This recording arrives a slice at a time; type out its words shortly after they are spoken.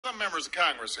some members of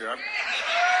Congress here.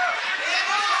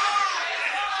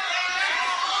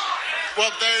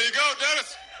 Well, there you go,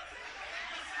 Dennis.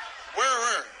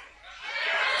 Where?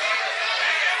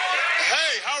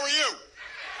 Hey, how are you?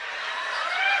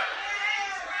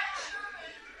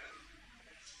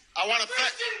 I want to thank...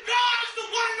 Christian God is the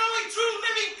one and only true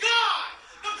living God,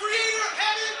 the creator of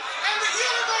heaven and the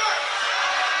universe.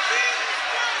 Jesus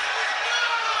Christ is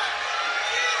God.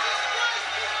 Jesus Christ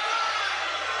is God.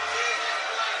 Jesus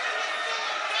Christ is the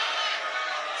Son of God.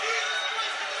 Jesus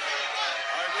Christ is the Son of God.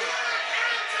 I agree. You're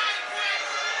Antichrist because he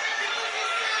said Israel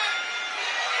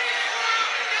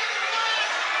together was.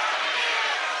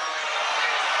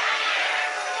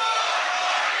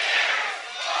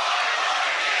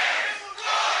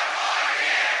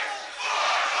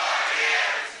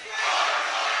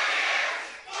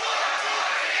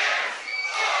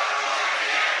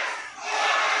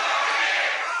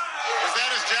 Is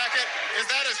that his jacket? Is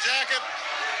that his jacket?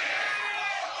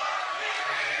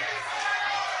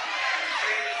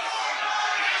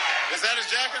 Is that his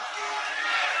jacket?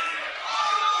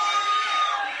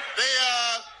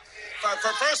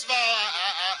 First of all,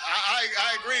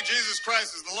 I agree Jesus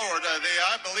Christ is the Lord.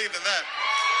 I believe in that.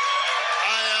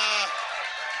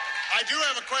 I do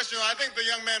have a question. I think the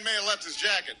young man may have left his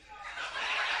jacket.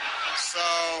 So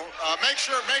make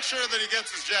sure that he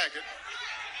gets his jacket.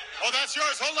 Oh, that's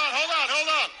yours. Hold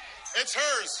on. It's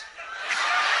hers.